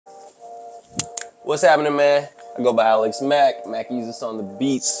What's happening, man? I go by Alex Mack, Mackeezus on the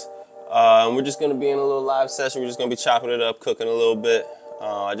beats. And we're just gonna be in a little live session. We're just gonna be chopping it up, cooking a little bit.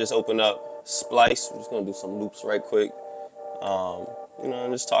 I just opened up Splice. We're just gonna do some loops right quick.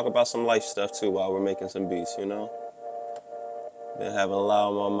 And just talk about some life stuff too while we're making some beats, you know? Been having a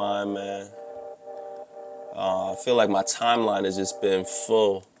lot on my mind, man. I feel like my timeline has just been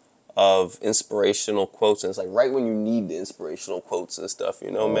full of inspirational quotes, and it's like right when you need the inspirational quotes and stuff,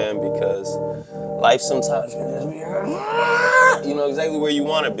 you know, man, because life sometimes can just be, you know exactly where you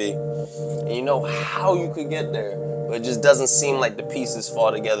want to be, and you know how you could get there, but it just doesn't seem like the pieces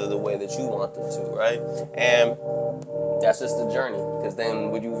fall together the way that you want them to, right? And that's just the journey, because then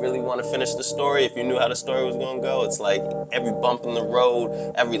would you really want to finish the story if you knew how the story was going to go? It's like every bump in the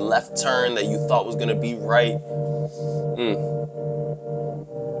road, every left turn that you thought was going to be right.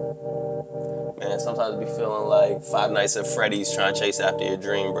 Man, sometimes be feeling like Five Nights at Freddy's trying to chase after your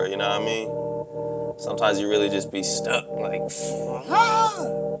dream, bro, you know what I mean? Sometimes you really just be stuck, like,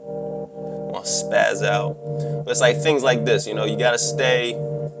 want to spaz out. But it's like things like this, you know, you gotta stay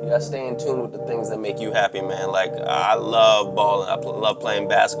in tune with the things that make you happy, man. Like, I love balling, I love playing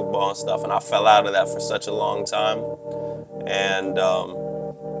basketball and stuff, and I fell out of that for such a long time. And,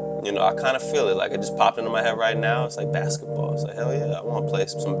 I kind of feel it, like it just popped into my head right now. It's like basketball. It's like, hell yeah, I want to play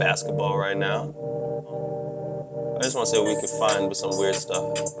some basketball right now. I just want to see what we can find with some weird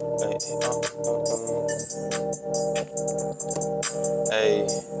stuff. Hey.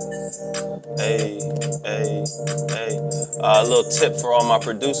 A little tip for all my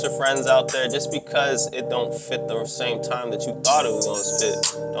producer friends out there: just because it don't fit the same time that you thought it was gonna fit,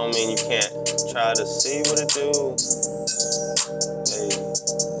 don't mean you can't try to see what it do.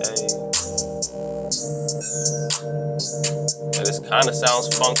 And this kind of sounds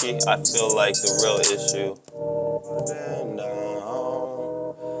funky. I feel like the real issue.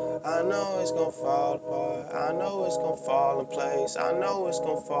 I know it's gonna fall apart. I know it's gonna fall in place. I know it's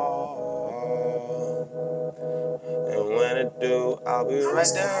gonna fall. And when it do, I'll be right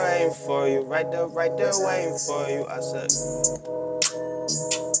there waiting for you. Right there waiting for you. I said,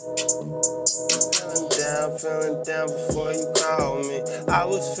 feeling down before you call me. I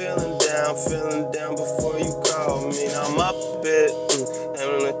was feeling down before you called me. Now I'm up a bit, and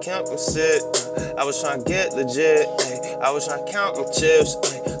on the camp and sit. I was trying to get legit, I was trying to count my chips,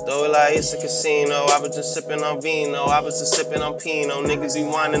 though like it's a casino. I was just sipping on vino, I was just sipping on Pinot. Niggas be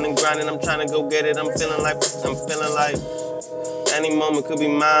whining and grinding, I'm trying to go get it. I'm feeling like any moment could be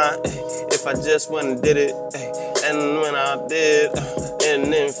mine, if I just went and did it. And when I did, it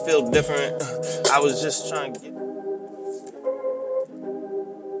didn't feel different. I was just trying to get.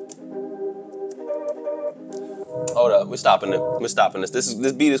 Hold up, we're stopping this.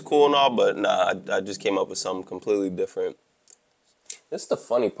 This beat is cool and all, but nah, I just came up with something completely different. This is the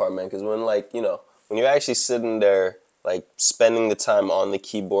funny part, man, because when when you're actually sitting there, like spending the time on the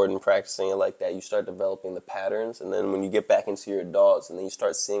keyboard and practicing it like that, you start developing the patterns, and then when you get back into your DAWs, and then you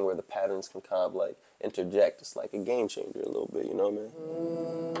start seeing where the patterns can kind of like interject, it's like a game changer a little bit, you know, man?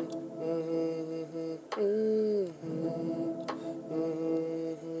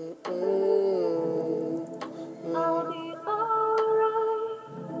 I'll be alright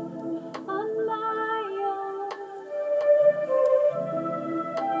on my own.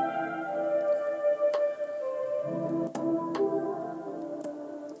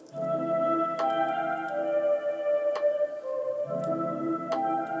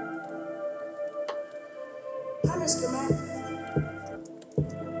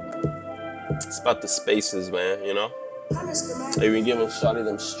 It's about the spaces, man, you know? Like when you're giving shawty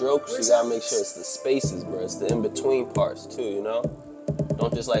them strokes, you gotta make sure it's the spaces, bro. It's the in-between parts, too, you know?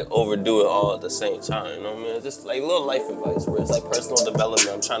 Don't just, like, overdo it all at the same time, you know what I mean? It's just, like, little life advice, bro. It's like personal development.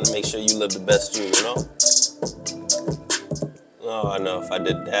 I'm trying to make sure you live the best you know? Oh, I know. If I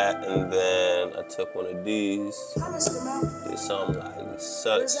did that and then I took one of these, did something like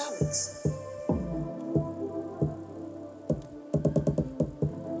such.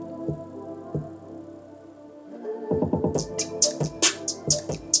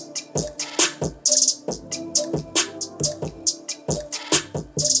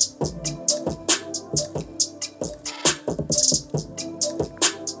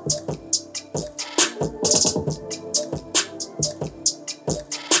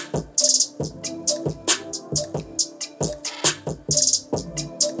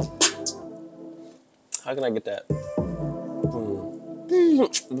 How can I get that?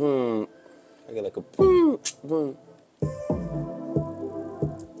 Boom. I get like a boom.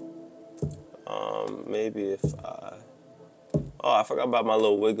 Maybe if I Oh, I forgot about my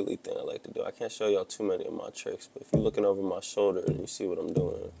little wiggly thing I like to do. I can't show y'all too many of my tricks, but if you're looking over my shoulder and you see what I'm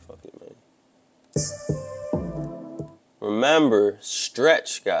doing, fuck it, man. Remember,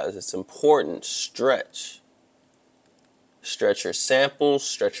 stretch, guys. It's important. Stretch. Stretch your samples,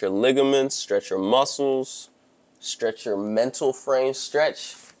 stretch your ligaments, stretch your muscles, stretch your mental frame,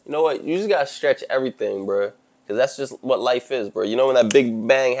 stretch. You know what? You just gotta stretch everything, bro. Because that's just what life is, bro. You know when that big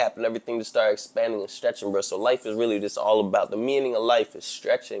bang happened, everything just started expanding and stretching, bro. So life is really just all about, the meaning of life is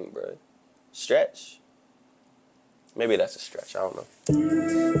stretching, bro. Stretch. Maybe that's a stretch, I don't know.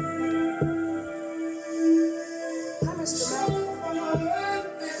 Hi, Mr. Mack.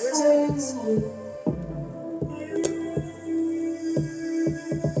 Where's Alex?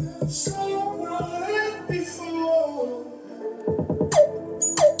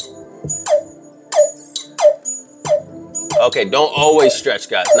 Okay, don't always stretch,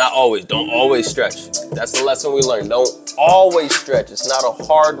 guys. Not always. Don't always stretch. That's the lesson we learned. Don't always stretch. It's not a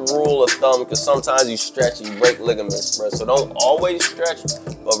hard rule of thumb because sometimes you stretch and you break ligaments, bro. So don't always stretch,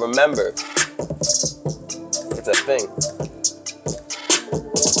 but remember, it's a thing.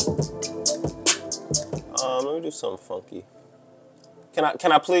 Let me do something funky.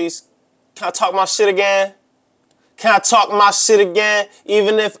 Can I please? Can I talk my shit again? Can I talk my shit again?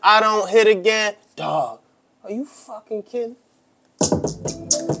 Even if I don't hit again? Dog, are you fucking kidding?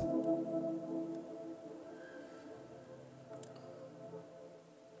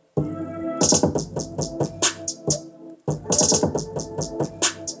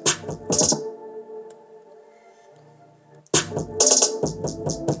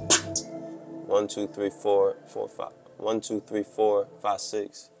 One, two, three, four, four, five. 1, 2, 3, 4, 5,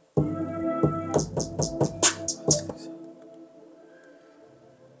 6.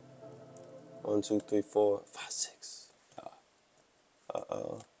 1, 2, 3, 4, 5, 6.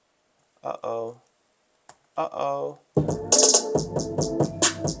 Uh-oh. Uh-oh. Uh-oh.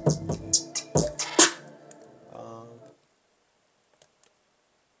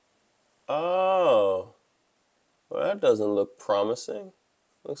 Oh. Well, that doesn't look promising.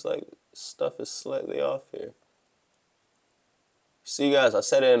 Looks like stuff is slightly off here. See, guys, I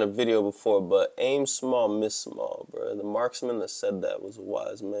said it in a video before, but aim small, miss small, bro. The marksman that said that was a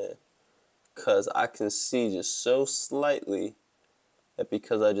wise man. Because I can see just so slightly that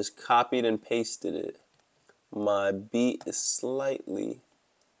because I just copied and pasted it, my beat is slightly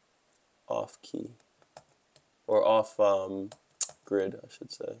off key. Or off grid, I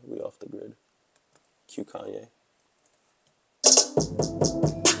should say. We off the grid. Cue Kanye.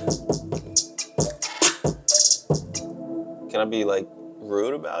 Can I be like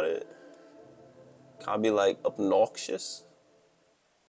rude about it? Can I be like obnoxious?